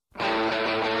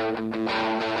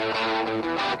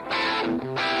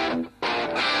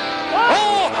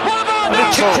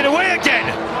Kicked it away again.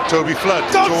 Toby Flood.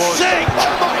 Don't sing.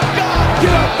 Oh my God.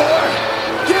 Get up, boy.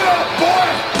 Get up, boy.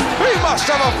 He must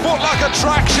have a foot like a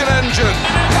traction engine.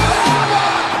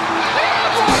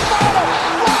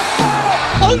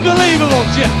 Unbelievable,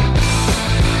 Jeff.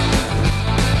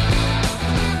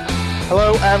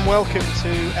 Hello and welcome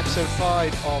to episode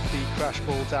 5 of the Crash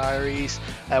Ball Diaries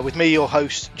with me, your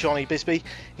host, Johnny Bisbee.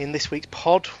 In this week's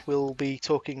pod, we'll be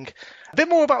talking a bit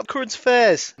more about current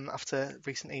affairs after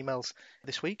recent emails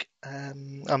this week.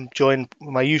 I'm joined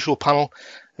with my usual panel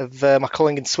of my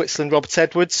colleague in Switzerland, Robert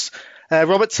Edwards.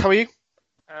 Robert, how are you?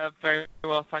 Very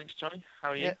well, thanks, Johnny. How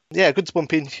are you? Yeah, good to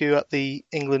bump into you at the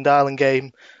England-Ireland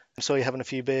game. I saw you having a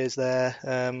few beers there.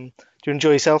 Do you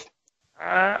enjoy yourself?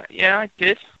 Yeah, I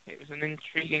did. It was an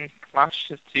intriguing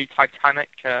clash of two Titanic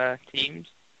teams.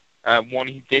 One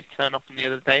who did turn up on the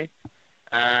other day,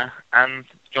 and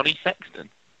Johnny Sexton,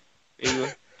 who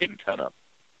didn't turn up.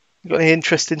 You got any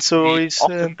interesting stories? He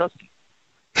often doesn't.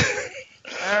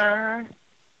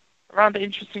 Around the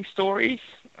interesting stories,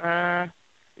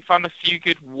 we found a few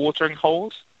good watering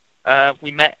holes.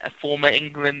 We met a former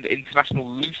England international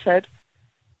loosehead.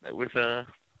 That was a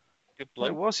good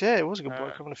bloke. It was a good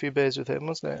bloke. Having a few beers with him,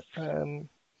 wasn't it?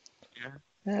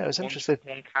 Yeah, it was interesting.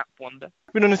 One cat wonder.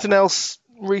 Been anything else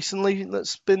recently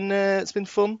that's been it's been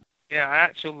fun? Yeah,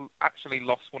 I actually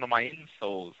lost one of my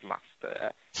insoles last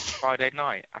Friday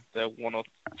night after one or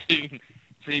two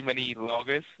too many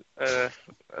lagers, as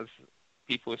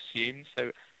people assume.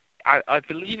 So I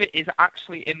believe it is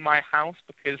actually in my house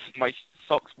because my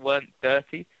socks weren't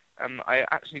dirty, and I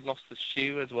actually lost the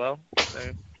shoe as well. So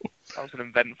that was an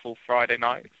eventful Friday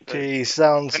night. So Geez,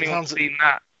 sounds. If anyone's seen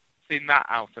that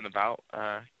out and about,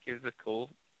 give us a call.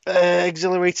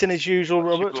 Exhilarating as usual,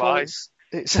 Robert. Well,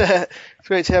 it's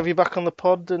great to have you back on the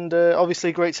pod, and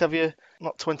obviously great to have you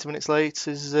not 20 minutes late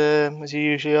as you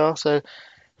usually are. So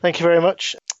thank you very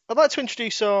much. I'd like to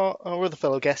introduce our other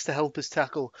fellow guest to help us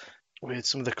tackle with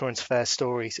some of the current affairs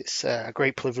stories. It's a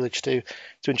great privilege to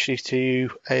introduce to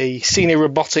you a senior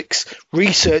robotics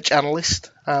research analyst,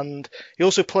 and he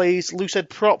also plays loosehead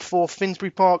prop for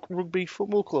Finsbury Park Rugby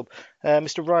Football Club.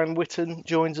 Mr. Ryan Whitten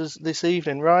joins us this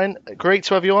evening. Ryan, great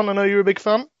to have you on. I know you're a big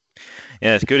fan.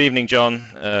 Yes, good evening, John.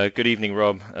 Good evening,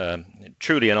 Rob.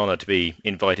 Truly an honour to be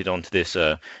invited onto this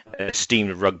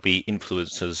esteemed rugby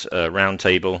influencers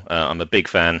roundtable. I'm a big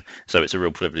fan, so it's a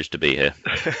real privilege to be here.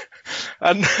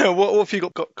 And what have you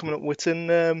got coming up,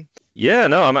 Whitten? Yeah,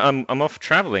 no, I'm off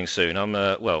travelling soon. I'm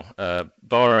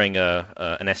barring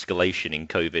an escalation in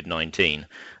COVID-19,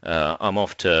 I'm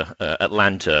off to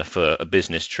Atlanta for a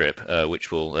business trip,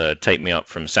 which will take me up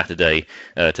from Saturday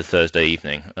to Thursday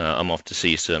evening. I'm off to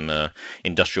see some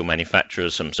industrial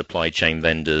manufacturers, some supply chain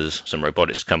vendors, some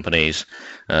robotics companies,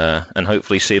 and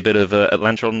hopefully see a bit of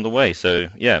Atlanta on the way. So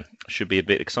yeah, should be a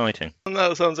bit exciting.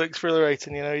 That sounds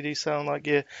exhilarating. You know, you do sound like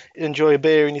you enjoy a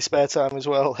beer in your spare time as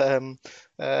well.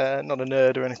 Not a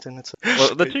nerd or anything.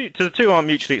 Well, the two aren't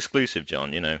mutually exclusive,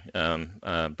 John. You know,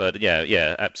 but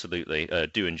yeah, absolutely.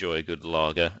 Do enjoy a good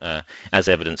lager, as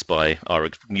evidenced by our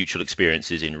mutual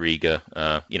experiences in Riga.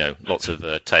 Lots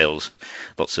of tales,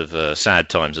 lots of sad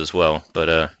times as well.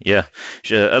 But yeah,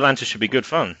 Atlanta should be good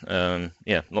fun.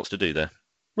 Yeah, lots to do there.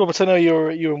 Robert, I know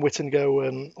you and Whitten go a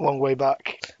long way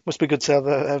back. Must be good to have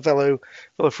a fellow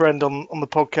friend on the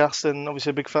podcast, and obviously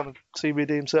a big fan of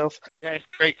CBD himself. Yeah, it's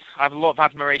great. I have a lot of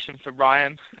admiration for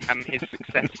Ryan and his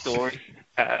success story.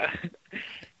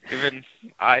 Even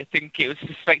I think it was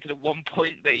suspected at one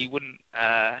point that it wouldn't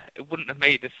have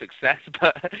made a success,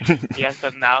 but yes,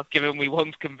 and now given we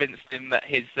once convinced him that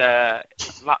his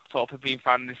laptop had been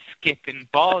found in a skip in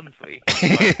Barnsley.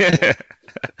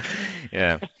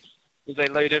 Yeah. There's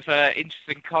a load of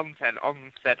interesting content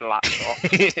on said laptop.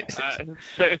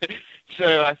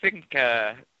 So I think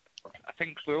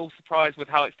we're all surprised with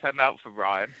how it's turned out for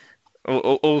Ryan.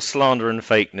 All slander and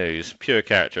fake news, pure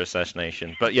character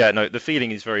assassination. But yeah, no, the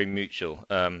feeling is very mutual.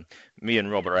 Me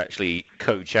and Rob are actually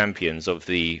co-champions of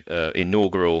the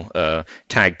inaugural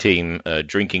tag team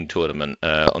drinking tournament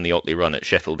on the Otley Run at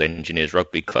Sheffield Engineers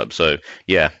Rugby Club. So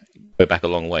yeah, go back a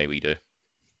long way, we do.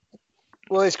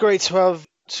 Well, it's great to have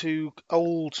two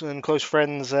old and close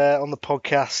friends on the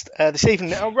podcast this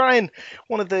evening. Now, Ryan,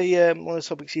 one of the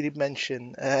topics you did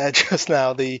mention just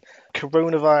now, the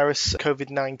coronavirus,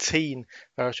 COVID-19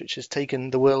 virus, which has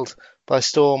taken the world by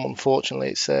storm.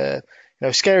 Unfortunately, it's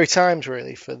scary times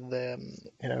really for the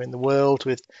in the world,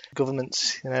 with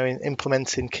governments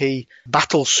implementing key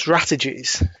battle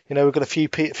strategies. We've got a few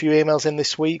emails in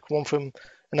this week. One from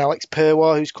an Alex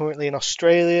Perwa, who's currently in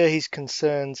Australia. He's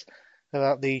concerned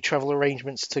about the travel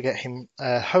arrangements to get him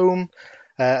home.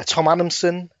 Tom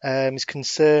Adamson is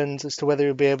concerned as to whether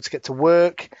he'll be able to get to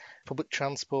work. Public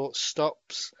transport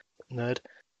stops. Nerd.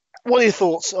 What are your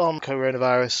thoughts on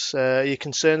coronavirus? Are you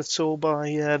concerned at all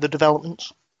by the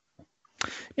developments?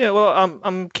 Yeah, well,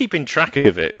 I'm keeping track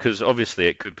of it because obviously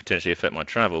it could potentially affect my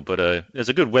travel. But there's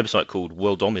a good website called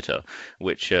Worldometer,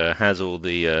 which has all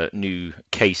the new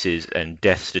cases and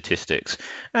death statistics.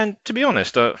 And to be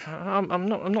honest, I'm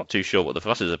not too sure what the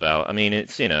fuss is about. I mean,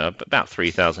 it's about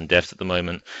 3,000 deaths at the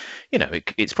moment.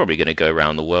 It's probably going to go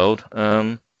around the world.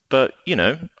 But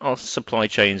our supply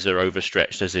chains are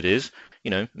overstretched as it is.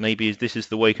 Maybe this is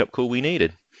the wake-up call we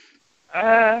needed.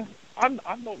 I'm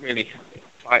not really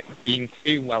being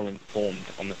too well informed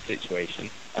on the situation.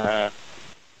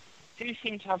 Do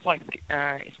seem to have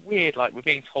it's weird. We're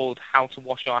being told how to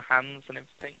wash our hands and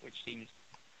everything, which seems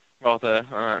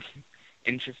rather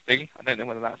interesting. I don't know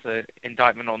whether that's an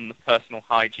indictment on the personal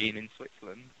hygiene in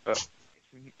Switzerland, but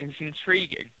it's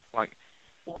intriguing.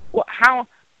 How?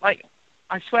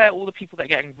 I swear, all the people that are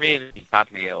getting really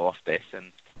badly ill off this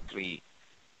and actually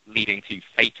leading to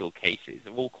fatal cases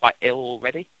are all quite ill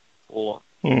already, or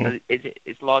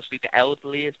is largely the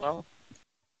elderly as well?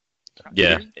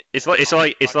 Yeah, it's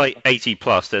like 80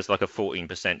 plus. There's like a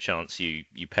 14% chance you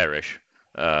perish,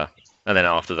 and then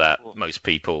after that, most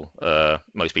people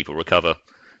recover.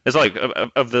 There's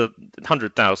of the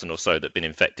 100,000 or so that have been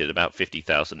infected, about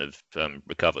 50,000 have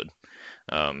recovered,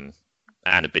 and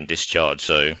have been discharged.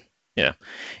 So yeah,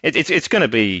 it's going to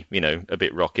be a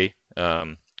bit rocky.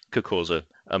 Could cause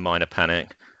a minor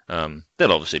panic.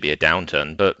 There'll obviously be a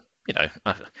downturn, but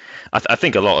I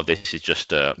think a lot of this is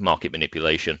just market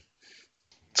manipulation.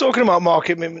 Talking about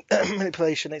market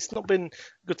manipulation, it's not been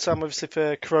a good time obviously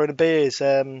for Corona beers.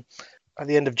 At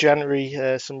the end of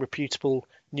January, some reputable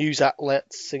news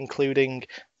outlets, including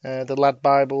the Lad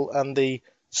Bible and the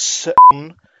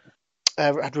Sun,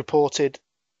 had reported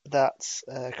that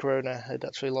Corona had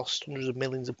actually lost hundreds of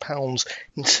millions of pounds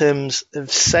in terms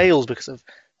of sales because of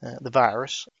the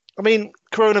virus. I mean,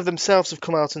 Corona themselves have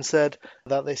come out and said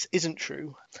that this isn't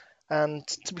true. And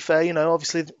to be fair,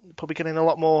 obviously probably getting a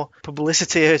lot more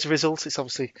publicity as a result. It's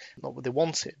obviously not what they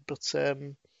wanted, but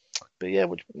yeah,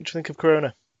 what do you think of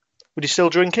Corona? Would you still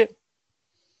drink it?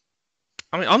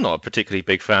 I mean, I'm not a particularly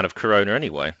big fan of Corona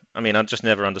anyway. I mean, I just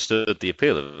never understood the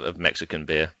appeal of Mexican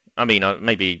beer. I mean,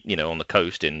 maybe on the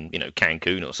coast in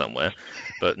Cancun or somewhere,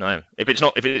 but no. If it's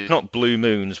not Blue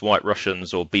Moons, White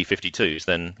Russians, or B-52s,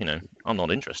 then I'm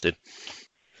not interested.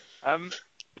 I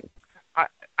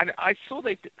saw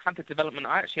they had the development.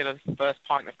 I actually had a first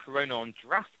pint of Corona on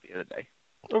draft the other day.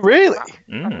 Oh, really?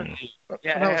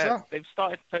 Yeah, they've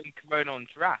started putting Corona on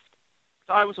draft.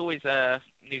 So I was always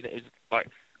knew that it was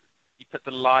you put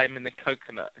the lime in the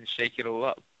coconut and shake it all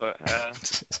up, but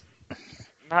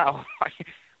now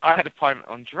I had a pint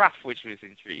on draft, which was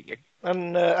intriguing.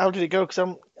 And how did it go? Because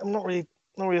I'm not really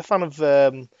a fan of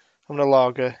having a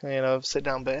lager, sit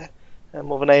down beer.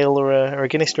 More of an ale or a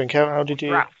Guinness drink. How did you?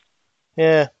 Draft.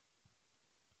 Yeah.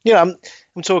 I'm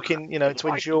talking, to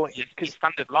enjoy. It's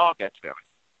standard lager, to be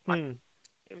honest.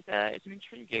 It was an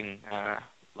intriguing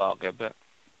lager, but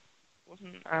it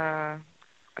wasn't.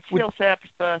 I'd still say I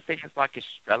prefer things like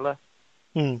Estrella,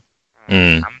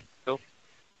 Amstel,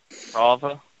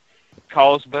 Brava,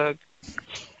 Carlsberg,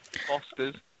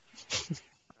 Foster's.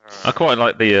 I quite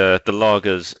like the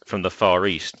lagers from the Far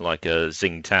East, like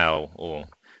Tsingtao or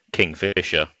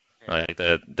Kingfisher. Yeah.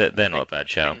 They're not a bad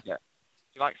shout. Do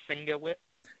you like Finger Whip?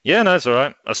 Yeah, no, it's all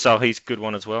right. Asahi's a good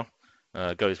one as well.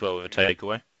 Goes well with a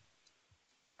takeaway.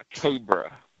 A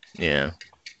Cobra. Yeah,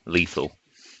 lethal.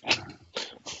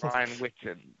 Brian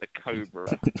Witten, the Cobra.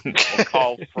 Or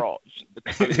Carl Froch, the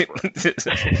Cobra.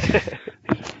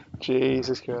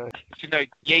 Jesus Christ.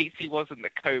 Yatesy wasn't the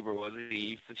Cobra, was he?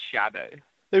 He was the Shadow.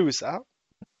 Who was that?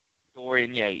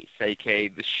 Dorian Yates, a.k.a.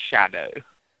 the Shadow.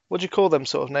 What do you call them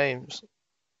sort of names?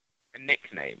 A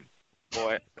nickname.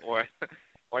 Or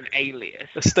an alias.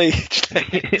 A stage name.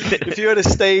 If you had a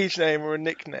stage name or a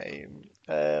nickname,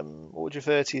 what would you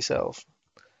refer to yourself?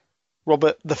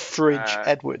 Robert the Fridge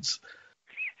Edwards.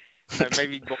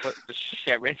 Maybe Robert the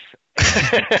Sheriff.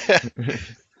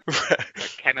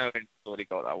 Ken Owens already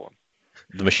got that one.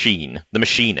 The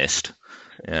machinist.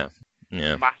 Yeah.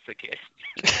 Masochist.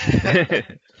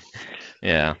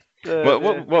 Yeah.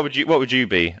 What would you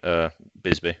be,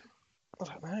 Bisbee? I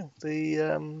don't know.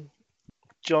 The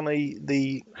Johnny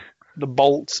the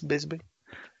Bolt Bisbee.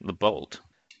 The Bolt.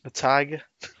 The Tiger.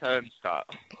 Turnstile.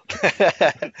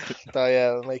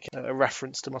 Making a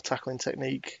reference to my tackling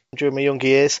technique during my younger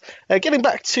years. Getting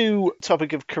back to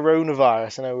topic of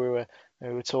coronavirus, I know we were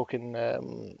We were talking a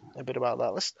bit about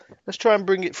that. Let's try and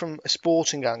bring it from a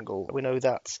sporting angle. We know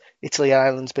that Italy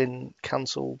Ireland's been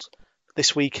cancelled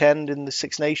this weekend in the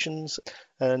Six Nations,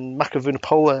 and Maka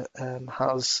Vunipola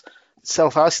has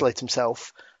self-isolated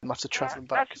himself after travelling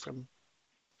back from.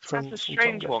 That's a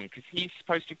strange one because he's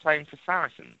supposed to be playing for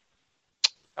Saracens.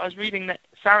 I was reading that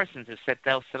Saracens have said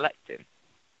they'll select him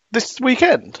this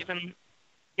weekend. So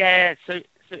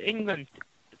England.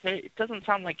 So it doesn't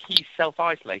sound like he's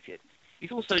self-isolated.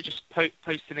 He's also just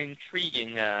posted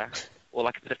intriguing, or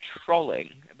like a bit of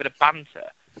trolling, a bit of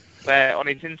banter, where on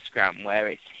his Instagram, where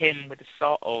it's him with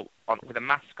with a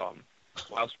mask on,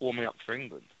 whilst warming up for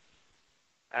England.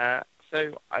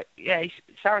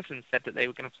 Saracens said that they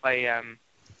were going to play him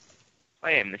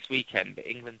this weekend, but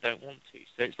England don't want to.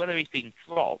 So it's whether he's being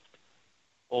dropped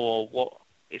or what.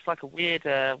 It's like a weird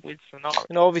scenario.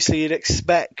 Obviously you'd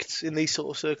expect in these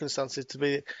sort of circumstances to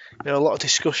be, a lot of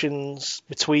discussions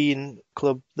between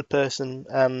the person,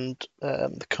 and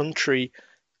the country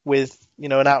with,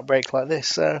 an outbreak like this.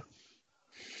 So.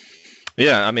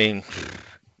 Yeah, I mean,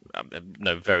 I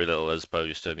know very little as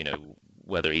opposed to,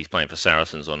 whether he's playing for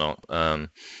Saracens or not.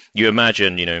 You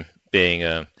imagine, being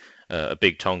a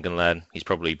big Tongan lad, he's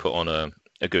probably put on a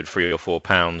good 3 or 4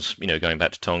 pounds, going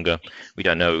back to Tonga. We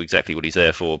don't know exactly what he's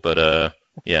there for, but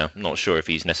I'm not sure if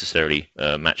he's necessarily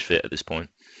match fit at this point.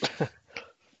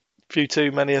 Few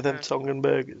too many of them Tongan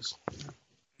burgers.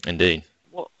 Indeed.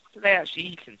 What do they actually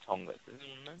eat in Tonga? Does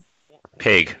anyone know?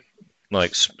 Pig,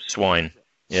 like swine.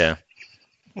 Yeah.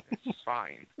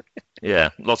 Swine. Yeah,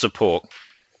 lots of pork.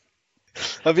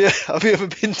 Have you ever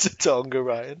been to Tonga,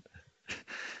 Ryan?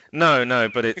 No,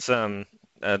 but it's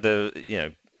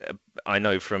I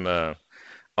know from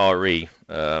RE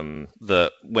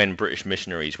that when British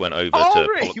missionaries went over to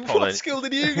Poland. What school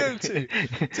did you go to?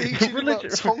 Teaching about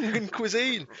Tongan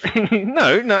cuisine.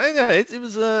 No,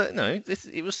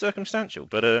 it was circumstantial,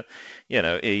 but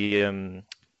he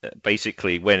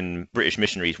basically when British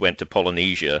missionaries went to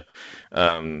Polynesia,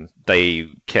 they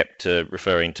kept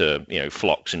referring to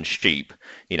flocks and sheep,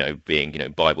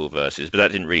 being Bible verses, but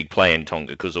that didn't really play in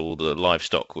Tonga because all the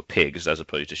livestock were pigs as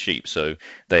opposed to sheep, so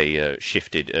they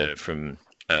shifted from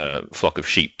flock of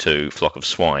sheep to flock of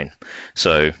swine.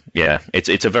 So yeah,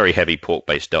 it's a very heavy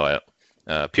pork-based diet,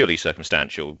 purely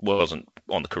circumstantial, wasn't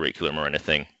on the curriculum or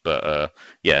anything, but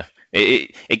yeah.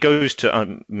 It goes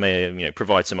to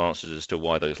provide some answers as to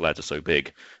why those lads are so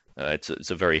big.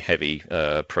 It's a very heavy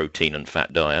protein and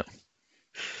fat diet.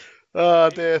 Oh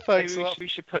dear, thanks. We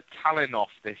should put Tallinn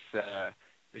off this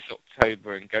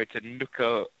October and go to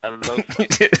Nuka alone.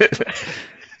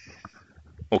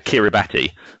 Or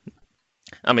Kiribati.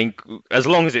 I mean, as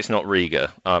long as it's not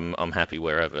Riga, I'm happy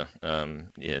wherever.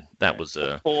 That was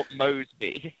Port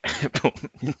Moresby.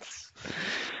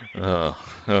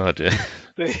 Oh dear.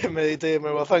 Dear me.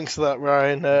 Well, thanks for that,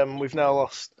 Ryan. We've now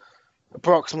lost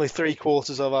approximately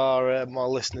 3/4 of our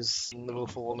listeners, and they've all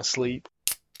fallen asleep.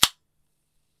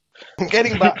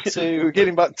 Getting back to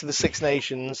the Six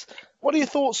Nations, what are your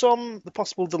thoughts on the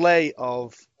possible delay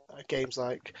of games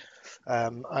like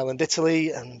Ireland,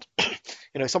 Italy, and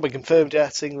it's not been confirmed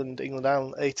yet. England,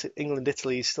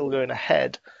 Italy is still going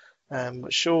ahead,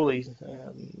 but surely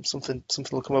something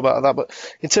will come about that. But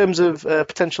in terms of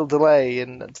potential delay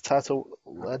and the title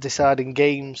deciding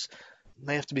games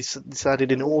may have to be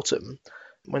decided in autumn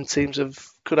when teams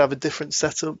could have a different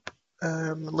setup,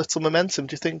 little momentum.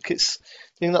 Do you think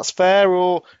that's fair,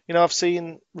 or I've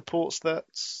seen reports that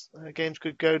games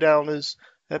could go down as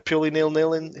purely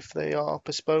 0-0 if they are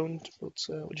postponed. But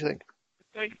what do you think?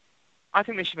 I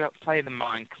think they should be able to play them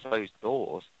behind closed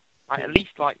doors. At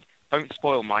least don't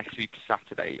spoil my Super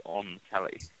Saturday on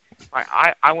telly.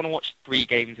 I want to watch 3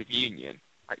 games of Union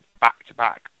back to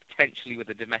back, potentially with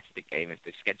a domestic game if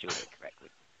they schedule it correctly.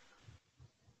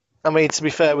 I mean, to be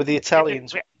fair with the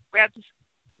Italians, we had this,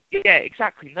 yeah,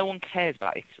 exactly. No one cares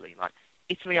about Italy.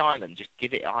 Italy, Ireland, just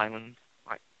give it Ireland.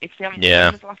 Italy, when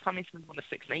was the last time Italy won a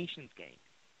Six Nations game?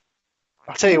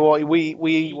 I'll tell you what,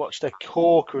 we watched a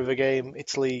corker of a game,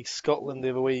 Italy-Scotland, the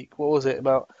other week. What was it,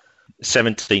 about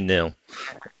 17-0?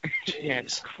 Yeah,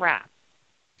 it's crap.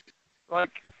 I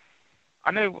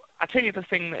tell you the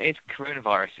thing that is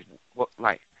coronavirus is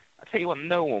I tell you what,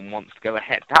 no one wants to go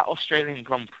ahead. That Australian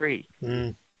Grand Prix.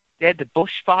 They had the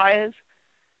bushfires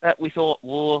that we thought,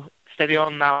 whoa, steady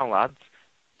on now, lads.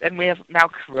 Then we have now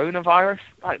coronavirus.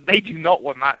 They do not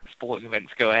want that sporting event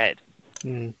to go ahead.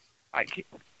 Mm.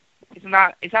 Is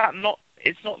that not?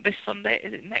 It's not this Sunday.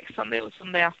 Is it next Sunday or the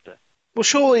Sunday after? Well,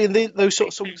 surely in those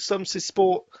sorts of circumstances,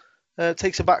 sport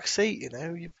takes a back seat.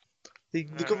 The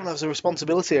government has a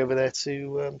responsibility over there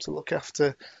to look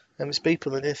after its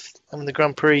people, and if the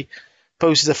Grand Prix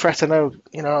poses a threat. I know,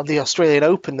 the Australian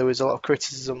Open, there was a lot of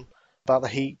criticism about the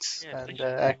heat and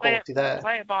air quality there.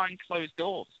 Play it behind closed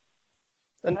doors.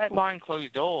 And Play it behind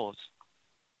closed doors.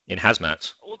 In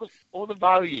hazmats. All the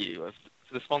value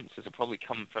for the sponsors will probably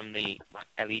come from the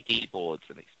LED boards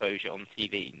and exposure on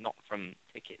TV, not from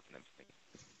tickets and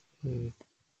everything.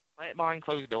 Play it behind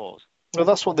closed doors. Well,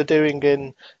 that's what they're doing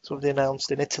they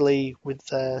announced in Italy with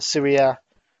Syria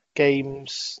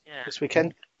games this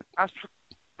weekend.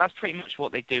 That's pretty much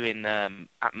what they do in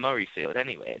at Murrayfield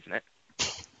anyway, isn't it?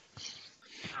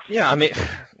 Yeah, I mean,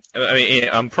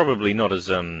 I'm probably not as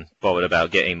bothered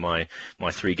about getting my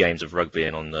 3 games of rugby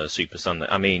in on the Super Sunday.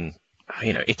 I mean,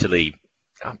 Italy.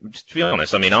 To be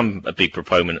honest, I mean, I'm a big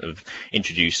proponent of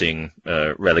introducing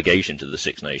relegation to the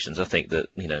Six Nations. I think that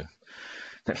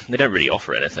they don't really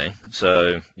offer anything,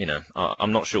 so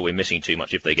I'm not sure we're missing too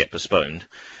much if they get postponed,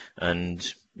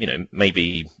 and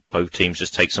maybe both teams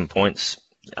just take some points.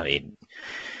 I mean,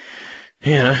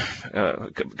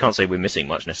 can't say we're missing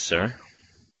much necessarily.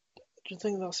 Do you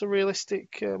think that's a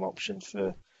realistic option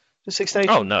for the Six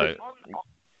Nations? Oh no,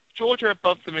 Georgia are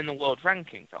above them in the world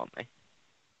rankings, aren't they?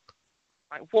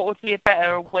 What would be a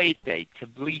better away day,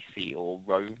 Tbilisi or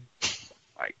Rome?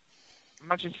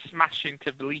 Imagine smashing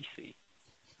Tbilisi.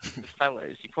 The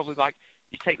fellows, you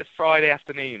take the Friday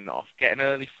afternoon off, get an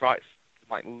early flight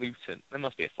from Luton. There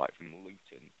must be a flight from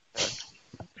Luton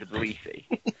to Tbilisi.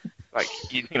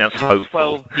 You're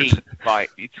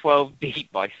 12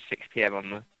 deep by 6 p.m. on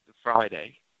the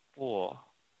Friday. Or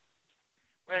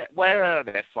where are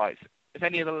their flights? If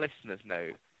any of the listeners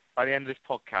know, by the end of this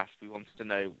podcast, we wanted to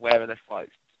know where are their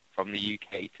flights from the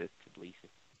UK to Tbilisi.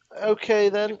 Okay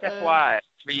then. FYI, a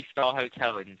 3-star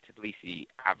hotel in Tbilisi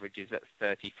averages at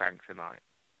 30 francs a night.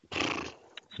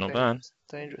 It's not bad.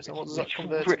 Dangerous. And what does that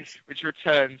convert to? Which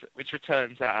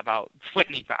returns at about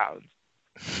 £20.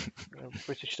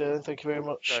 British sterling. Thank you very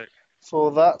much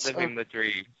for that. Living the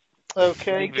dream.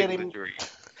 Okay,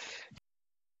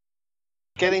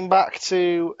 getting back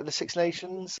to the Six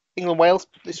Nations, England-Wales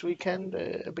this weekend,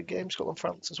 a big game,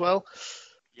 Scotland-France as well.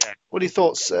 Yeah. What are your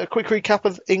thoughts? A quick recap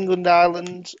of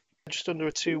England-Ireland just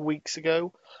under 2 weeks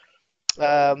ago.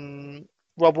 Rob,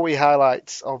 what were your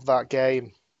highlights of that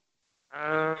game?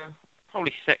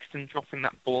 Probably Sexton dropping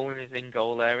that ball in his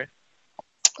in-goal area.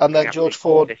 And then George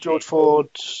Ford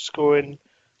scoring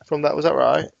from that. Was that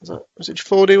right? Was it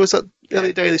Fordy? Was that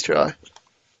Elliot Daly's try?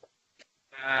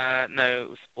 No, it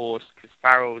was Ford, because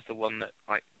Farrell was the one that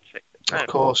of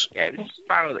course. Yeah, it was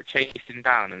Farrell that chased him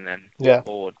down, and then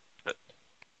Ford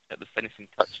at the finishing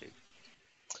touches.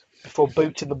 Before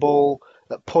booting the ball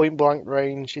at point blank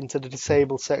range into the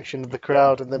disabled section of the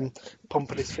crowd, and then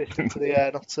pumping his fist into the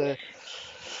air.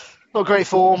 Not great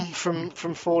form from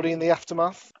Fordy in the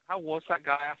aftermath. How was that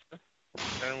guy after?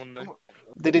 No one knows.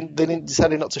 They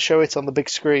decided not to show it on the big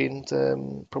screen.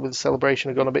 Probably the celebration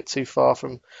had gone a bit too far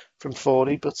from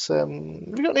Fordy. But have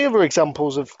you got any other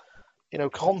examples of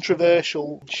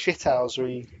controversial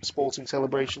shithousery sporting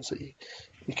celebrations that you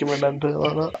can remember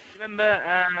like that?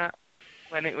 Remember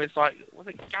when it was was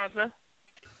it Gaza?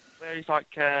 Where he's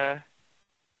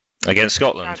against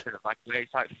Scotland. Where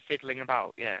he's fiddling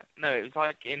about. Yeah. No, it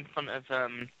was in front of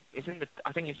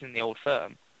I think it's in the Old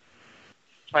Firm.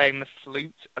 Playing the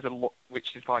flute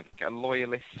which is a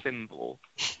loyalist symbol,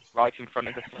 right in front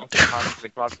of the Celtic fans of the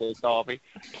Glasgow Derby,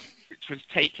 which was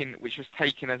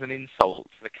taken as an insult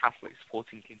to the Catholic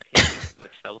sporting contingent of the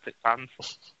Celtic fans.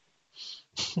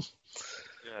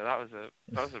 Yeah, that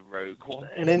was a rogue one.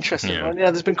 An interesting one.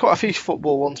 Yeah, there's been quite a few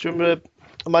football ones. Do you remember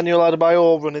Emmanuel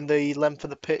Adebayor running the length of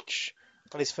the pitch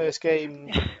on his first game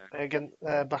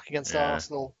back against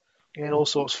Arsenal? Getting all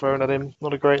sorts thrown at him.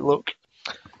 Not a great look.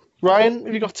 Ryan,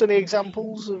 have you got any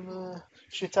examples of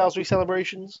shithousery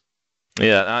celebrations?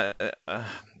 Yeah,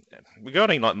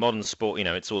 regarding modern sport,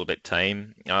 it's all a bit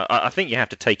tame. I think you have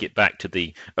to take it back to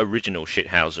the original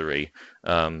shithousery,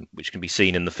 which can be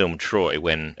seen in the film Troy,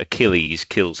 when Achilles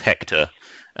kills Hector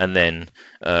and then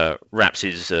wraps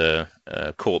his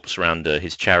corpse around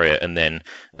his chariot and then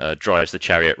drives the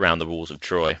chariot round the walls of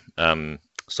Troy,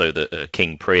 so that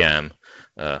King Priam,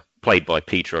 played by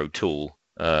Peter O'Toole,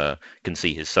 can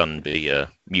see his son be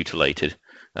mutilated.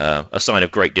 A sign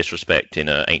of great disrespect in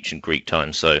ancient Greek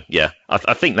times. So, yeah,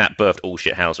 I think that birthed all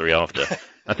shithousery after.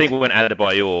 I think when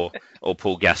Adebayor or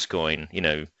Paul Gascoigne,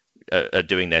 are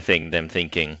doing their thing, them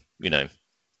thinking,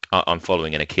 I'm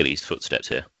following in Achilles' footsteps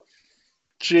here.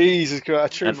 Jesus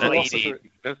Christ, true philosopher.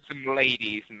 There's some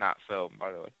ladies in that film,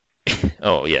 by the way.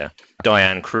 Oh, yeah.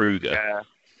 Diane Kruger. Yeah.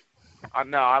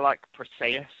 I like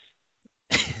Perseus.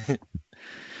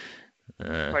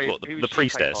 The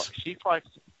priestess.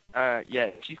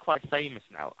 Yeah, she's quite famous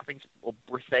now. I think, or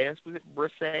Briseis, was it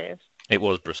Briseis? It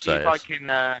was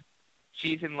Briseis.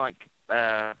 She's in like,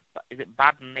 is it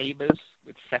Bad Neighbours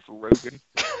with Seth Rogen?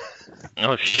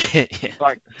 Oh shit! Yeah.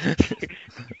 Like,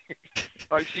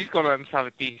 like she's gone on to have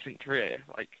a decent career.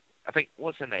 Like, I think,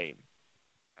 what's her name?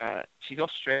 She's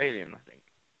Australian, I think.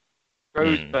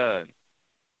 Rose Byrne.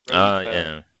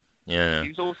 Yeah.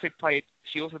 She also played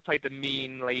the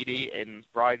mean lady in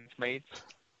Bridesmaids.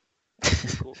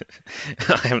 Cool.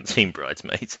 I haven't seen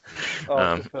Bridesmaids.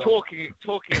 Talking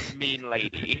of mean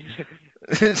ladies,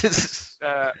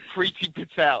 Preeti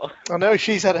Patel. I know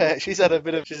she's had a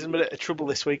bit of trouble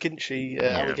this week, isn't she?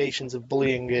 Allegations of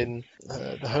bullying in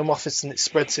the Home Office, and it's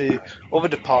spread to other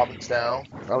departments now.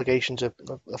 Allegations are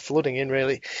flooding in,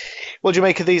 really. What do you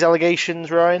make of these allegations,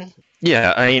 Ryan?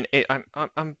 Yeah, I mean,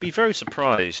 I'd be very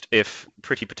surprised if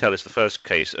Priti Patel is the first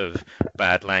case of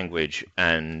bad language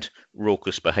and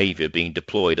raucous behaviour being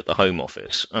deployed at the Home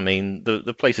Office. I mean,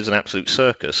 the place is an absolute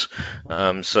circus.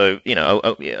 So,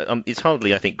 it's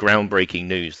hardly, I think, groundbreaking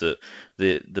news that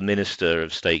the Minister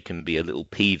of State can be a little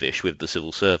peevish with the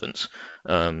civil servants.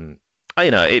 From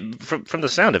the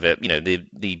sound of it,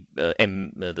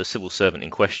 the civil servant in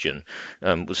question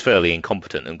was fairly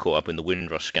incompetent and caught up in the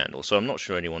Windrush scandal. So I'm not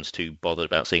sure anyone's too bothered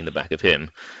about seeing the back of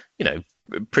him.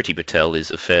 Priti Patel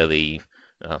is a fairly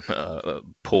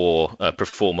poor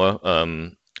performer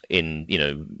in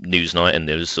Newsnight and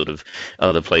those sort of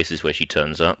other places where she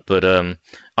turns up. But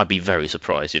I'd be very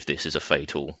surprised if this is a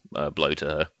fatal blow to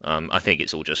her. I think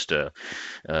it's all just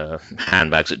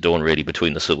handbags at dawn, really,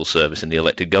 between the civil service and the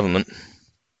elected government.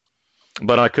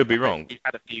 But I could be wrong. She's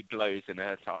had a few blows in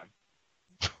her time.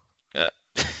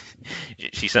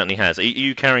 She certainly has. Are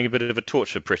you carrying a bit of a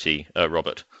torch for Priti,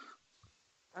 Robert?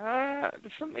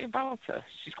 There's something about her.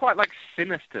 She's quite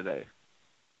sinister though.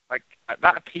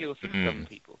 That appeals to some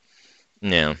people.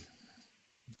 Yeah.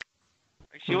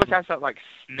 She always has that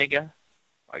snigger.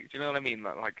 Do you know what I mean?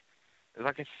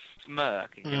 There's a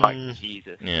smirk, and you're like,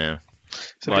 Jesus. Yeah.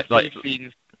 So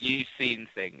you've seen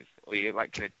things, or you're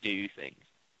gonna do things.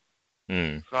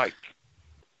 It's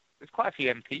there's quite a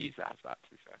few MPs that have that, to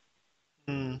be fair.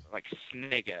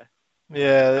 Snigger.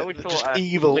 Yeah, I just thought,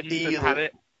 evil. Had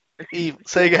it. Evil.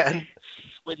 Say again.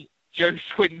 Jo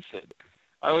Swinson.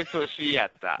 I always thought she had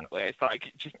that, where it's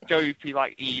just dopey,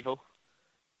 evil.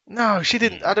 No, she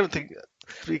didn't. I don't think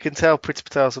you can tell Priti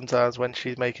Patel sometimes when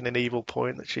she's making an evil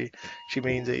point that she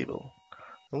means evil.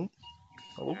 Oh.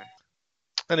 Yeah.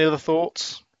 Any other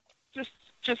thoughts?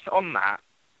 Just on that,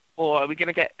 or are we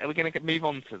gonna move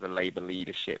on to the Labour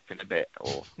leadership in a bit,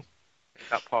 or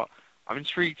that part? I'm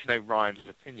intrigued to know Ryan's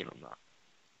opinion on that.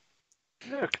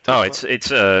 Yeah, it's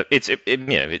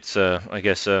I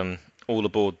guess all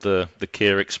aboard the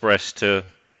Keir Express to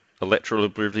electoral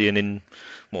oblivion in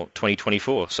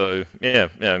 2024. So yeah,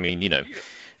 I mean,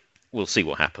 we'll see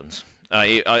what happens.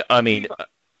 I mean,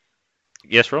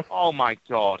 yes, Rob? Oh my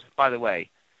God! By the way,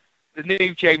 the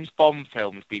new James Bond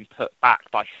film has been put back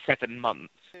by 7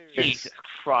 months. Jesus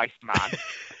Christ, man!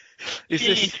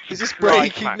 Is this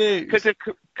breaking news? Because of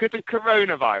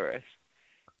coronavirus.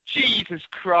 Jesus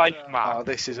Christ, man! Oh,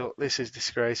 this is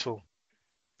disgraceful.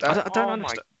 I don't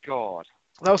understand. My God!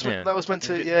 That was meant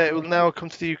to. Yeah, it will now come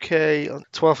to the UK on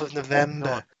 12th of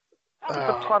November. That was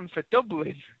the plan for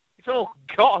Dublin. It's all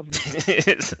gone.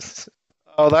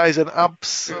 Oh, that is an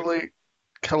absolute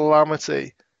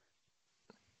calamity.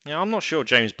 Yeah, I'm not sure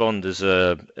James Bond has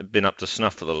been up to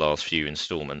snuff for the last few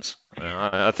instalments.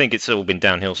 I think it's all been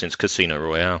downhill since Casino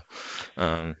Royale.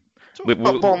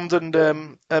 Bond and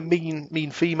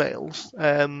mean females.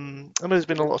 I know there's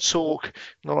been a lot of talk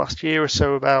in the last year or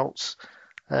so about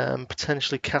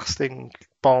potentially casting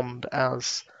Bond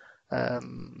as a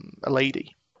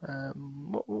lady.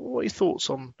 What are your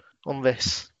thoughts on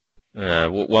this?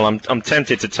 Well, I'm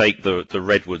tempted to take the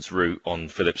Redwoods route on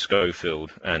Philip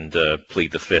Schofield and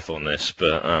plead the fifth on this,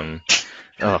 but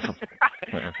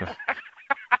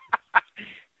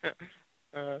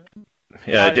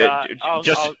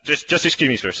just excuse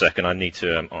me for a second. I need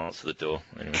to answer the door.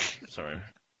 Anyway, sorry.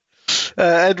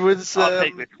 Edwards. I'll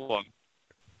take this one.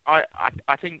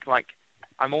 I think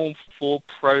I'm all for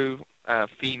pro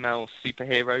female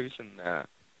superheroes and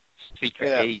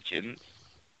secret agents,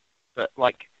 but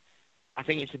I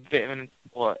think it's a bit of an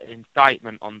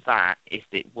indictment on that if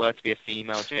it were to be a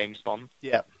female James Bond.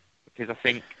 Yeah. Because I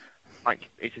think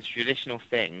it's a traditional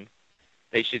thing.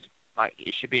 They should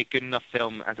it should be a good enough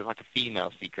film as a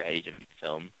female secret agent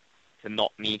film to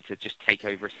not need to just take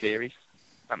over a series.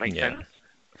 That makes sense.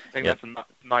 I think that's a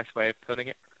nice way of putting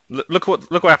it. Look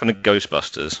what happened to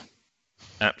Ghostbusters.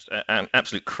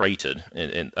 Absolute cratered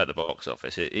at the box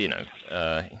office.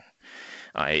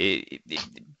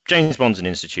 James Bond's an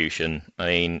institution. I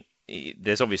mean,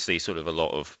 there's obviously sort of a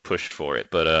lot of push for it,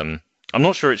 but I'm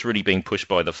not sure it's really being pushed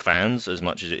by the fans as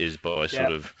much as it is by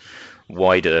sort of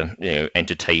wider,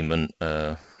 entertainment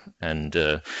and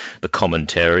the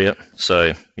commentariat.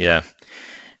 So yeah,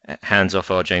 hands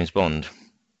off our James Bond.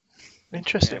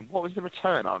 Interesting. What was the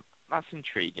return on? That's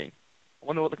intriguing. I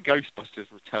wonder what the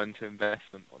Ghostbusters return to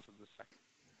investment was of the second.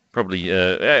 Probably.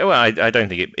 Well, I don't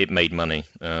think it made money.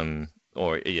 Film's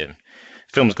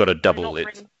got to double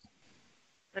it.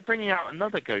 They're bringing out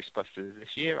another Ghostbusters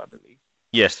this year, I believe.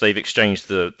 Yes, they've exchanged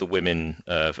the women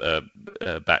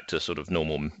back to sort of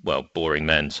normal, boring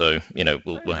men. So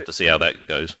we'll have to see how that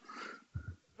goes.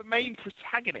 The main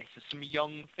protagonists are some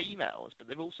young females, but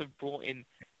they've also brought in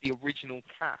the original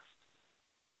cast.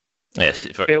 Yes,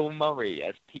 Bill Murray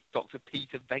as Dr.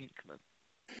 Peter Venkman.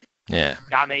 Yeah.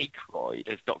 Dan Aykroyd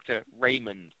as Dr.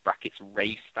 Raymond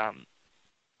 (Ray Stan).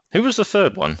 Who was the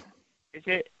third one? Is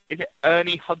it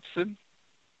Ernie Hudson?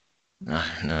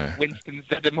 No. Winston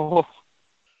Zeddemore?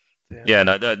 Yeah,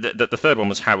 no. The third one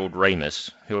was Harold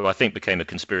Ramis, who I think became a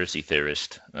conspiracy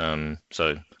theorist.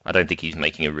 So I don't think he's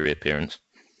making a reappearance.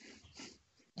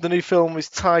 The new film is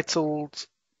titled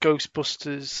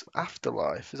Ghostbusters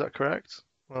Afterlife. Is that correct?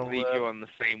 Well, I believe you're on the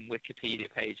same Wikipedia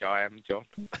page I am, John.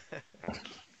 Give that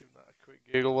a quick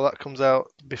Google. Well, that comes out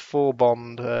before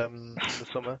Bond in the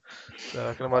summer. So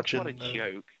I can imagine. What a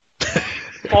joke.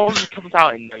 Bond comes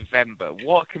out in November.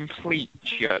 What a complete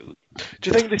joke. Do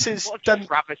you think this is what a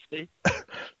travesty? Do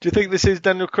you think this is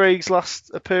Daniel Craig's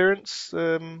last appearance?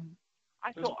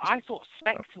 I thought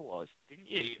Spectre was, didn't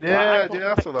you? Yeah,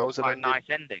 I thought that was a nice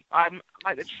ending.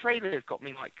 The trailer's got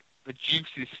me the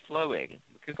juices flowing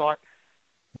because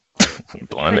the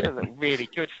trailer looked really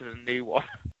good for the new one.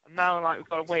 And now we've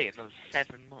got to wait another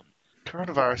 7 months.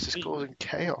 Coronavirus is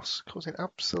causing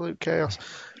absolute chaos.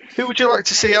 Who would you like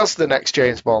to see as the next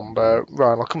James Bond?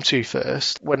 Ryan, I'll come to you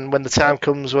first. When the time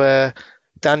comes where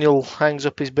Daniel hangs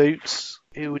up his boots,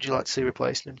 who would you like to see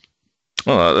replacing him?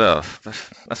 Well,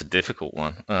 that's a difficult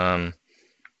one. I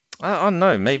don't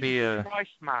know. Maybe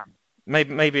Christ, man.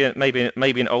 Maybe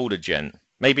an older gent.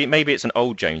 Maybe it's an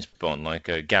old James Bond, like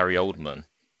Gary Oldman,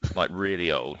 like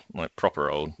really old, like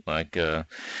proper old, like a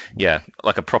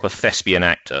proper thespian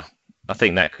actor. I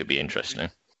think that could be interesting.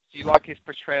 Do you like his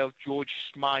portrayal of George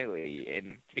Smiley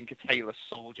in Tinker Tailor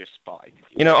Soldier Spy?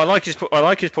 I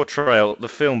like his portrayal. The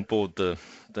film bored the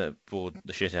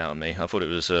shit out of me. I thought it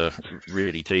was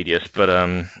really tedious, but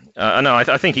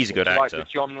I think he's a good actor. Like the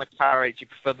John le Carre? Do you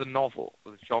prefer the novel,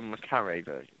 the John le Carre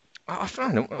version? I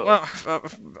find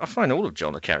all of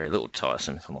John le Carre a little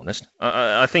tiresome, if I'm honest.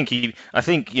 I think Gary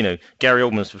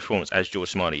Oldman's performance as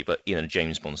George Smiley, but in a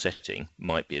James Bond setting,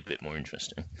 might be a bit more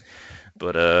interesting.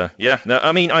 But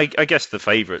I guess the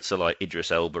favourites are like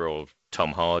Idris Elba or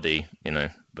Tom Hardy,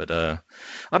 But I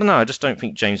don't know. I just don't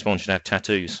think James Bond should have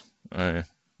tattoos. I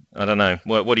don't know.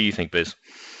 What do you think, Biz?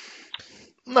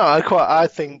 No, I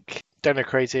think Daniel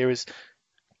Craig here has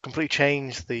completely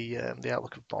changed the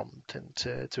outlook of Bond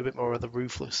into a bit more of the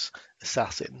ruthless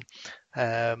assassin.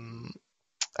 And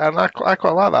I quite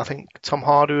like that. I think Tom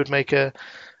Hardy would make a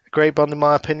great Bond in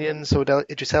my opinion. So would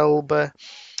Idris Elba,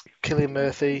 Cillian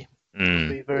Murphy.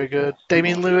 Be very good.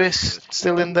 Damien Lewis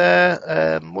still in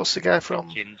there. What's the guy from?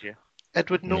 Ginger.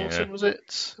 Edward Norton, was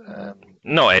it?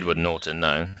 Not Edward Norton,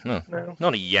 no.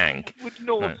 Not a Yank. Edward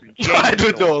Norton. No.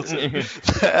 Edward Norton.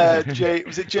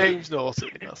 Was it James Norton?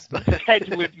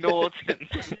 Edward Norton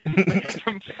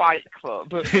from Fight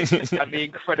Club and The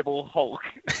Incredible Hulk.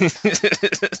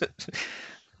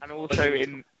 And also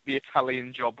in the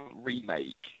Italian Job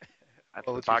remake as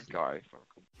the bad guy.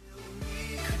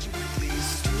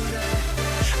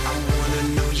 I wanna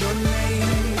know your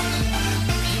name.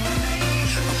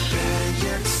 Better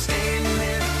yet, stay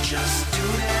there. Just do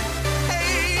that.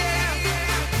 Hey,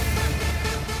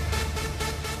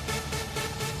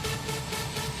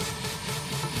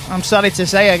 yeah. I'm sorry to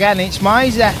say again, it's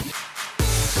Miser.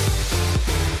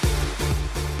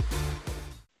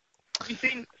 You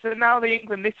think so? Now the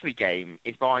England-Italy game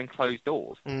is behind closed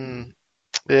doors.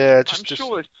 Yeah, I'm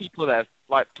sure there's people that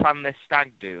have planned their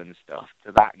stag do and stuff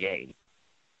to that game.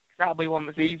 That'll be one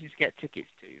that's easy to get tickets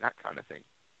to, that kind of thing.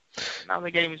 Now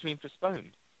the game has been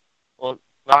postponed. Or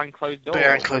behind closed doors.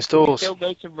 Behind closed doors. Still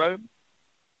go to Rome?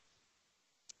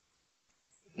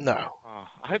 No. Oh,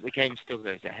 I hope the game still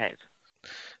goes ahead.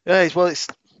 Yeah, well, it's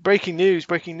breaking news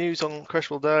on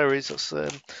Crashwell Diaries.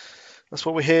 That's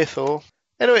what we're here for.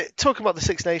 Anyway, talking about the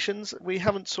Six Nations, we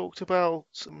haven't talked about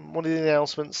one of the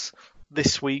announcements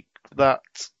this week that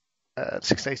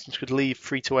Six Nations could leave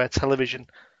free-to-air television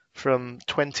from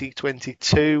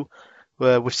 2022.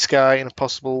 with Sky in a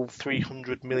possible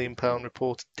 £300 million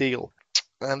reported deal.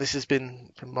 And this has been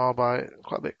marred by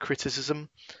quite a bit of criticism.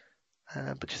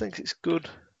 But do you think it's good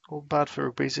or bad for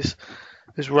rugby?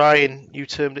 Is Ryan, you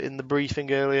termed it in the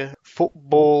briefing earlier,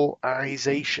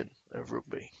 footballisation of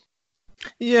rugby?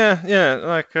 Yeah,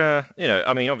 like I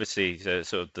mean, obviously,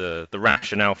 sort of the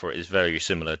rationale for it is very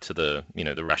similar to the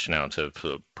rationale to sort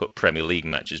of put Premier League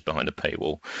matches behind a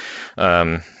paywall,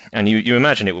 and you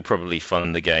imagine it will probably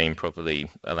fund the game,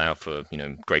 probably allow for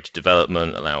greater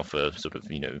development, allow for sort of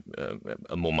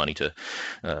more money to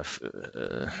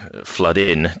flood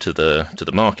in to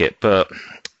the market, but.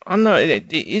 I don't know.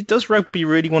 Does rugby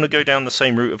really want to go down the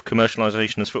same route of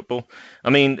commercialisation as football?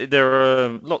 I mean, there are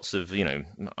lots of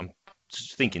I'm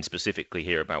thinking specifically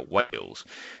here about Wales,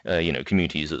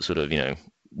 communities that sort of,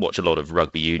 watch a lot of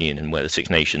rugby union and where the Six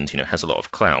Nations, has a lot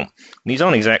of clout. And these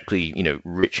aren't exactly,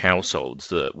 rich households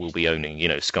that will be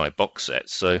owning, Sky box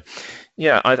sets. So,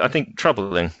 yeah, I think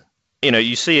troubling.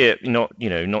 You see it not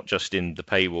just in the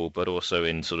paywall, but also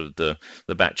in sort of the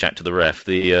back chat to the ref.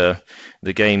 The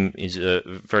game is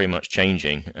very much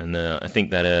changing, and I think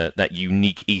that that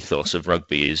unique ethos of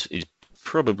rugby is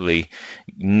probably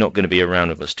not going to be around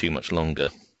with us too much longer.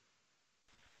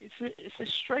 It's a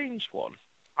strange one.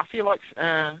 I feel like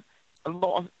a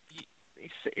lot of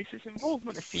it's this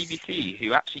involvement of CBC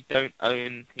who actually don't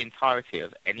own the entirety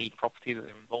of any property that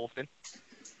they're involved in.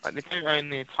 Like they don't own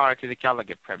the entirety of the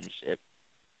Gallagher Premiership,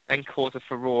 then cause a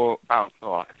furore about.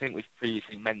 I think we've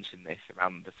previously mentioned this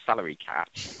around the salary cap.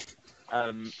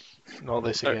 Not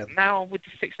this again. Now with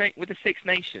the Six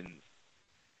Nations.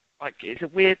 Like, it's a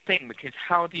weird thing because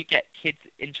how do you get kids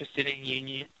interested in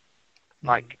union?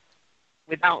 Like,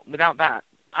 without that,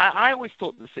 I always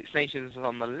thought the Six Nations was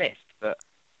on the list, but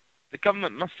the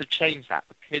government must have changed that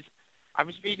because I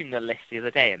was reading the list the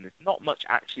other day and there's not much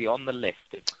actually on the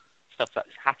list of stuff that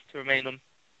has to remain on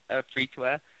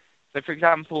free-to-air. So, for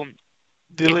example,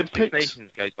 the Olympics? The Six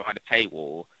Nations goes behind a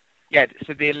paywall. Yeah,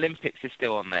 so the Olympics is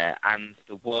still on there and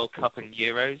the World Cup and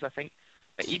Euros, I think.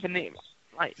 But even the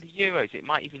Euros, it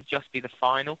might even just be the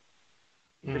final.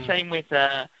 The same with,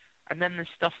 and then there's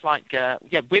stuff like,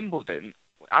 Wimbledon.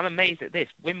 I'm amazed at this.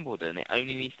 Wimbledon, it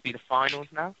only needs to be the finals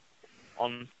now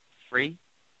on free.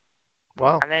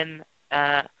 Wow. And then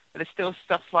there's still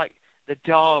stuff like the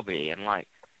Derby and like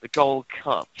the Gold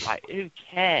Cup. Like, who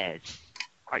cares?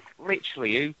 Like,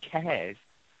 literally, who cares?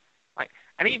 Like,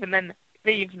 and even then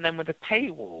with the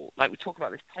paywall, like we talk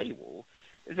about this paywall.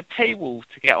 There's a paywall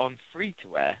to get on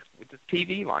free-to-air with the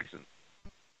TV license.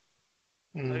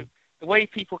 So the way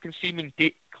people consuming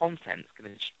content is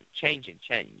going to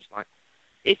change. Like,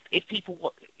 if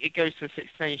people it goes to the Six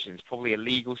Nations, probably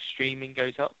illegal streaming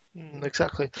goes up.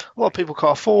 Exactly. A lot of people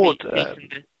can't afford.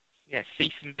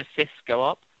 Cease and desist go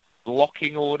up.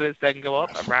 Blocking orders then go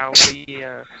up around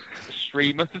the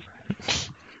streamers.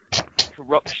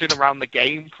 Corruption around the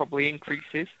game probably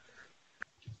increases.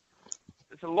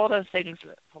 There's a lot of things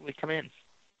that probably come in.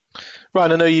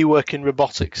 Ryan, I know you work in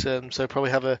robotics, so probably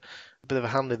have a bit of a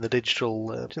hand in the digital.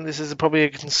 Do you think this is probably a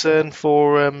concern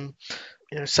for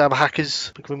cyber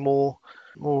hackers becoming more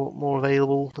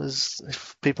available as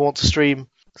if people want to stream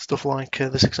stuff like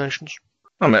the Six Nations?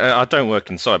 I mean, I don't work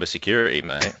in cybersecurity,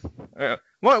 mate.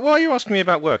 Why are you asking me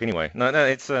about work anyway? No,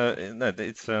 it's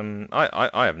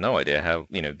I have no idea how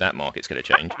that market's going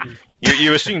to change.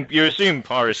 You assume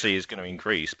piracy is going to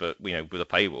increase, but with a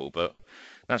paywall. But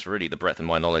that's really the breadth of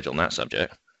my knowledge on that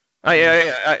subject.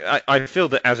 I feel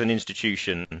that as an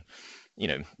institution,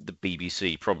 the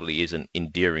BBC probably isn't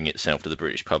endearing itself to the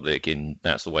British public, and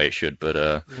that's the way it should.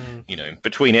 But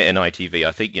between it and ITV,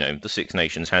 I think the Six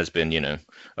Nations has been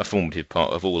a formative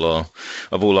part of all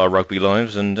our rugby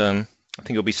lives, and I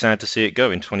think it'll be sad to see it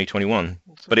go in 2021.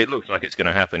 But it looks like it's going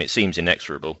to happen. It seems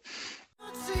inexorable.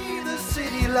 Tell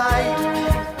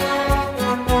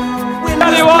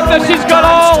you what, this has got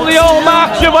all the old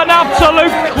marks of an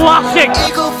absolute classic.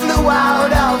 Eagle flew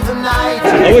out of the night.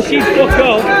 I wish he'd fuck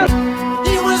off.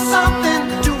 He was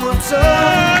something to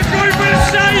observe. Good for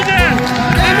Sader.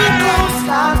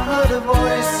 I heard a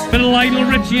voice. Bit of Lionel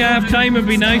Richie half time would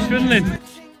be nice, wouldn't it?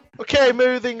 Okay,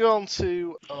 moving on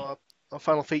to our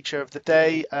final feature of the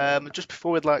day. Just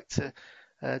before we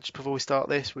start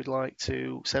this, we'd like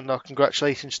to send our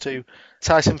congratulations to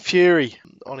Tyson Fury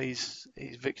on his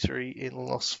victory in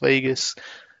Las Vegas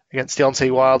against Deontay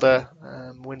Wilder,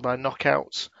 win by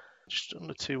knockout just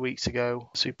under 2 weeks ago.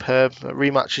 Superb.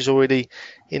 Rematch is already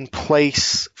in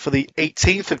place for the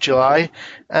 18th of July,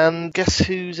 and guess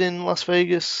who's in Las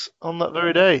Vegas on that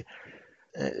very day?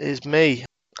 It is me.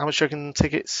 How much do you reckon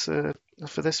tickets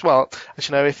for this? Well,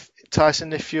 actually, no. If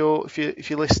Tyson, if you're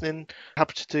listening,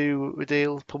 happy to do a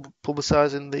deal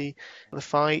publicising the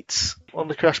fights on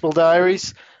the Crashball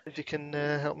Diaries. If you can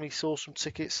help me source some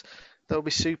tickets, that would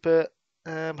be super.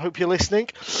 Hope you're listening.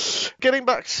 Getting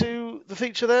back to the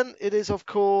feature then, it is of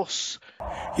course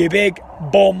you big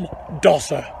bomb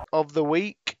dosser of the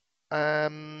week.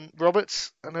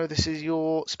 Robert, I know this is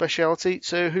your speciality,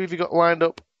 so who have you got lined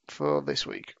up for this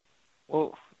week?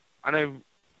 Well, I know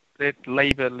the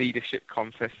Labour leadership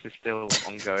contest is still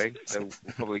ongoing, so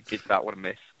we'll probably give that one a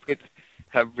miss with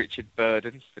Richard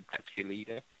Burden, the deputy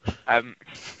leader. I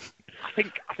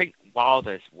think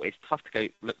Wilder's. It's tough to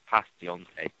look past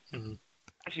Deontay. Mm-hmm.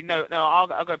 Actually, no,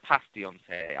 I'll go past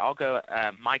Deontay. I'll go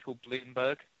Michael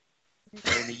Bloomberg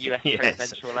in the US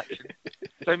presidential election.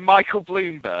 So Michael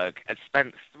Bloomberg had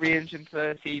spent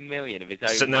 313 million of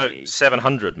his own money.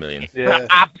 700 million. For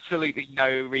absolutely no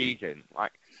reason.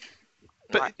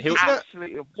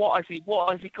 Absolutely. What has he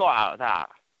got out of that?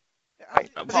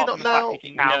 Does he not now?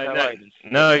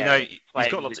 No.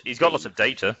 He's got lots of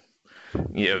data.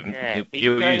 He'll use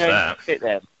that. He's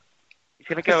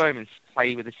going to go home and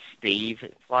play with Steve.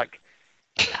 It's like,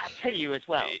 I tell you as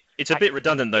well. It's a bit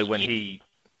redundant though when he,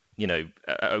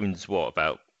 owns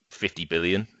about 50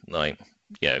 billion.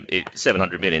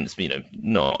 700 million is,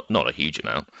 not a huge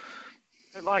amount.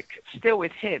 But still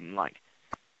with him,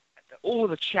 all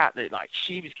the chat that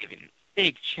she was giving,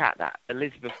 big chat that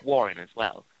Elizabeth Warren as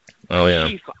well. Oh yeah.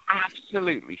 She's got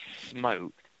absolutely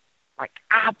smoked.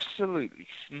 Absolutely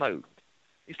smoked.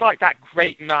 It's like that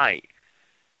great night.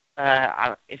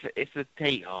 It's the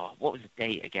date. Oh, what was the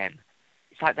date again?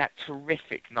 It's like that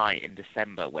terrific night in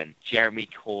December when Jeremy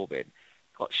Corbyn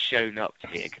got shown up to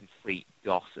be a complete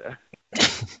dosser.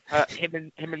 Him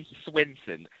and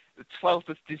Swinson, the 12th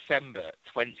of December,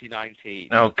 2019.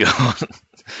 Oh God.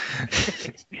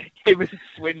 It was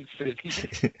Swinson.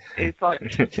 It's like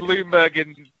Bloomberg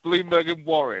and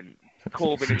Warren,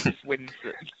 Corbyn and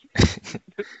Swinson.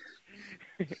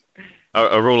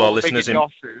 Are all our listeners in?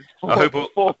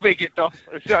 Four bigger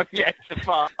dossers. I'm yet to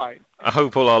find. I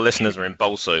hope all our listeners are in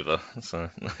Bolsover. So.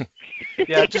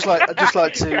 Yeah, I'd just like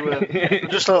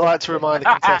to remind the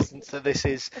contestants that this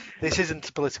isn't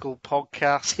a political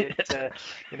podcast.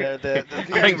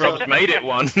 I think Rob's made it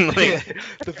one.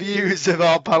 The views of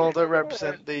our panel don't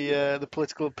represent the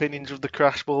political opinions of the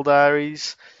Crashball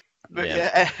Diaries. But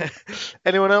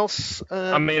anyone else?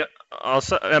 I'll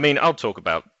talk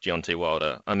about Deontay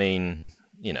Wilder.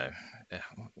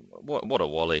 What a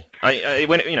wally!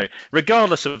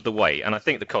 Regardless of the weight, and I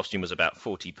think the costume was about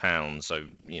 £40, so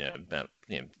about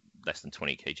less than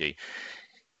 20 kg.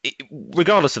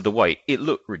 Regardless of the weight, it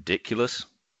looked ridiculous.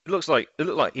 It looked like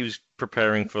he was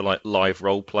preparing for live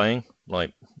role playing,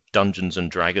 like Dungeons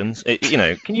and Dragons.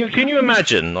 Can you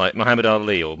imagine Muhammad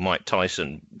Ali or Mike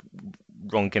Tyson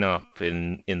ronking up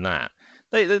in that?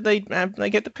 They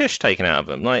get the piss taken out of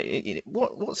them. What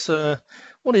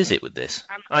is it with this?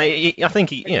 I think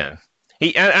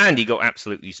he got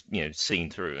absolutely seen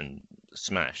through and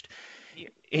smashed.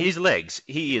 His legs,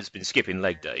 he has been skipping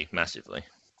leg day massively.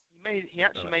 He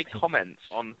actually made comments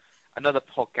on another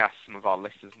podcast some of our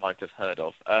listeners might have heard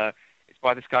of. It's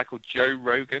by this guy called Joe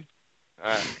Rogan.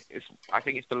 I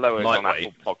think it's below us on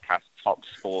Apple Podcast, Top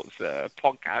Sports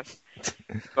podcast.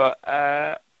 But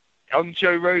on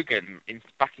Joe Rogan,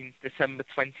 back in December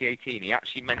 2018, he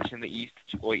actually mentioned that he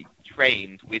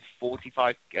trained with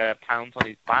 45 pounds on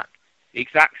his back, the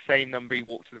exact same number he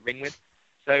walked to the ring with.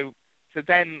 So to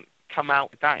then come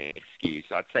out with that excuse,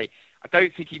 I'd say, I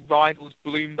don't think he rivals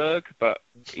Bloomberg, but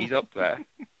he's up there.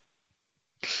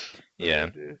 Yeah,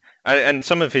 and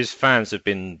some of his fans have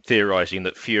been theorising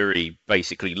that Fury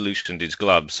basically loosened his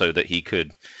gloves so that he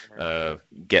could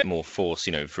get more force,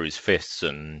 through his fists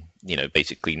and,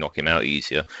 basically knock him out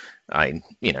easier.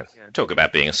 Talk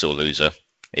about being a sore loser.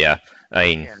 Yeah,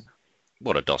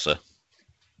 what a dosser.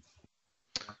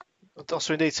 A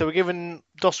dosser indeed. So we're giving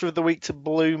Dosser of the Week to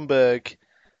Bloomberg.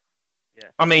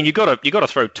 Yeah. You got to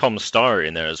throw Tom Steyer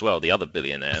in there as well, the other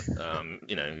billionaire.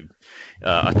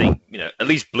 I think at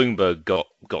least Bloomberg got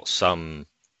some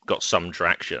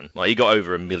traction. He got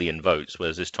over 1 million votes,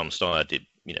 whereas this Tom Steyer did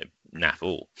naff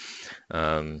all.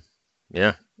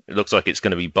 It looks like it's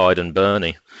going to be Biden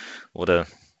Bernie. What a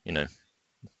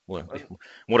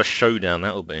showdown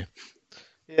that will be.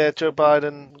 Yeah, Joe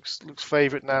Biden looks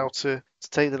favourite now to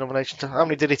take the nomination. How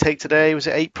many did he take today? Was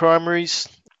it 8 primaries?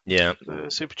 Yeah.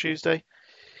 Super Tuesday.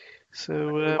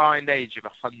 So combined age of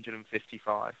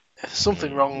 155.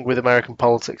 Something wrong with American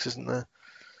politics, isn't there?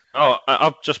 Oh,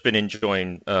 I've just been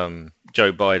enjoying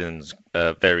Joe Biden's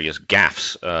various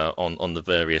gaffes on the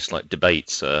various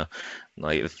debates.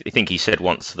 Like, I think he said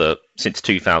once that since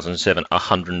 2007,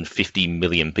 150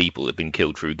 million people have been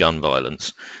killed through gun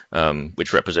violence,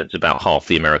 which represents about half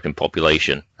the American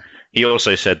population. He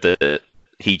also said that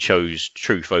he chose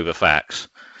truth over facts.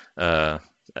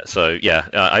 So yeah,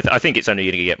 I think it's only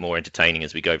going to get more entertaining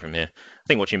as we go from here. I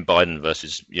think watching Biden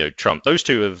versus Trump, those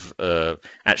two have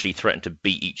actually threatened to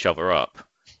beat each other up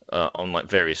on like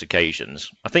various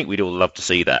occasions. I think we'd all love to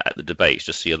see that at the debates,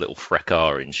 just see a little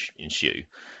fracas ensue.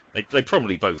 They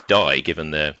probably both die,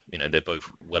 given they're both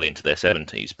well into their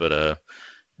 70s. But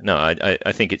no,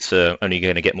 I think it's only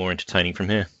going to get more entertaining from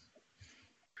here.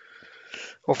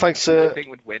 Well, thanks. I think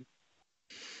would win.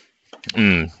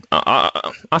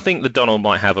 I think the Donald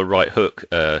might have a right hook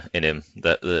in him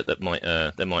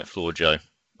that might floor Joe.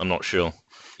 I'm not sure.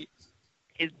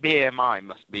 His BMI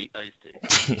must beat those two.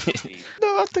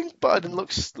 No, I think Biden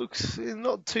looks in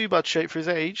not too bad shape for his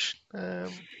age.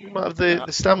 He might have the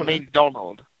stamina. I mean,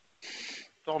 Donald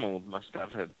must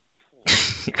have him.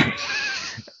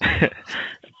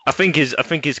 I think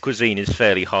his cuisine is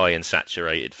fairly high in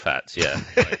saturated fats. Yeah,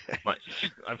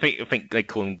 I think they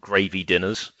call them gravy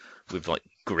dinners with like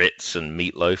grits and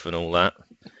meatloaf and all that.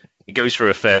 He goes through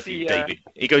a fair few David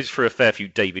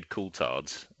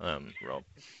Coulthards, Rob.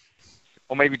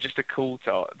 Or maybe just a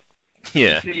Coulthard.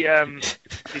 Yeah. Did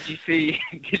you see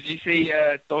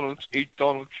Donald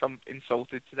Trump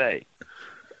insulted today?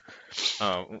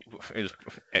 Who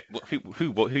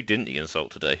didn't he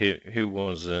insult today? Who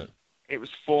was it? It was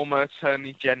former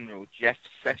Attorney General Jeff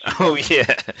Sessions. Oh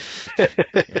yeah,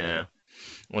 yeah.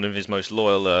 One of his most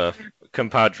loyal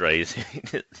compadres.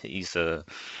 He's having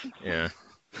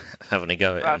a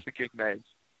go at him. That's a good name.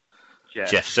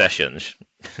 Jeff Sessions.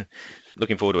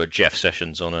 Looking forward to a Jeff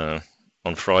Sessions on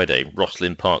Friday.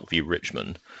 Roslyn Park v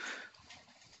Richmond.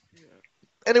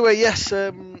 Anyway, yes.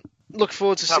 Look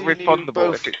forward to seeing you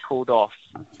both. If it's called off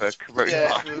for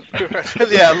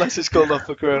coronavirus. Yeah, unless it's called off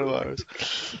for coronavirus.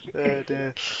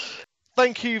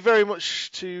 Thank you very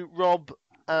much to Rob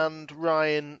and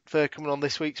Ryan for coming on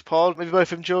this week's pod. Maybe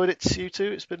both enjoyed it. You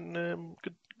two. It's been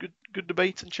good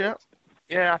debate and chat.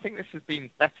 Yeah, I think this has been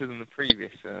better than the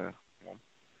previous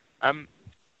one.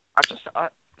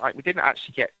 We didn't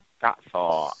actually get that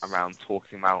far around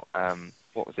talking about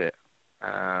what was it?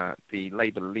 The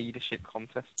Labour leadership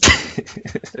contest.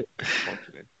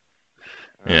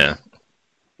 Yeah,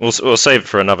 we'll save it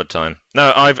for another time.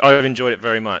 No, I've enjoyed it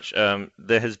very much.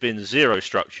 There has been zero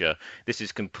structure. This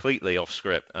is completely off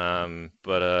script.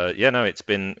 But it's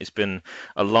been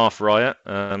a laugh riot.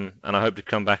 And I hope to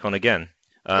come back on again.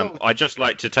 I'd just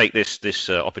like to take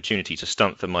this opportunity to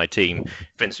stunt for my team,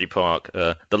 Finchley Park.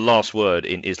 The last word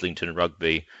in Islington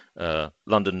rugby,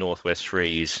 London Northwest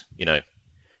Freeze.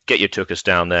 Get your tookers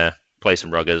down there, play some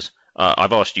ruggers.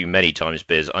 I've asked you many times,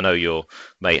 Biz. I know your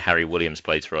mate Harry Williams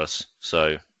plays for us,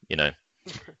 so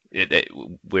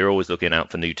we're always looking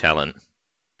out for new talent.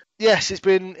 Yes, it's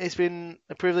been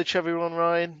a privilege having you on,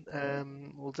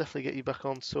 Ryan. We'll definitely get you back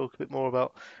on to talk a bit more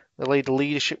about the Labour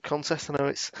leadership contest. I know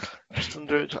it's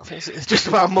just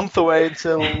about a month away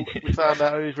until we find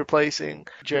out who's replacing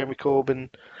Jeremy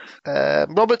Corbyn.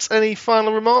 Roberts, any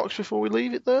final remarks before we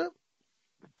leave it there?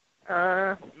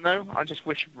 No, I just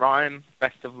wish Ryan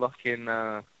best of luck in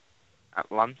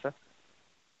Atlanta.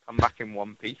 Come back in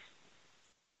one piece.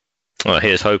 Well,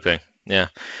 here's hoping. Yeah.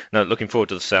 No, looking forward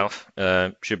to the South.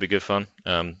 Should be good fun.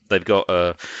 They've got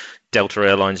a Delta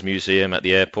Airlines museum at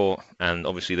the airport and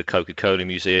obviously the Coca-Cola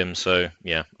museum. So,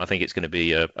 yeah, I think it's going to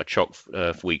be a chock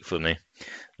week for me.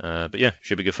 But, yeah,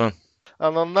 should be good fun.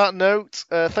 And on that note,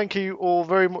 thank you all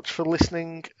very much for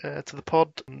listening to the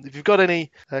pod. If you've got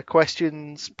any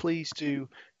questions, please do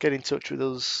get in touch with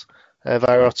us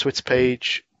via our Twitter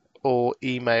page or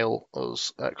email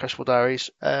us at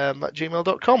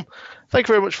crashfuldiaries@gmail.com. Thank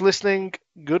you very much for listening.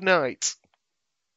 Good night.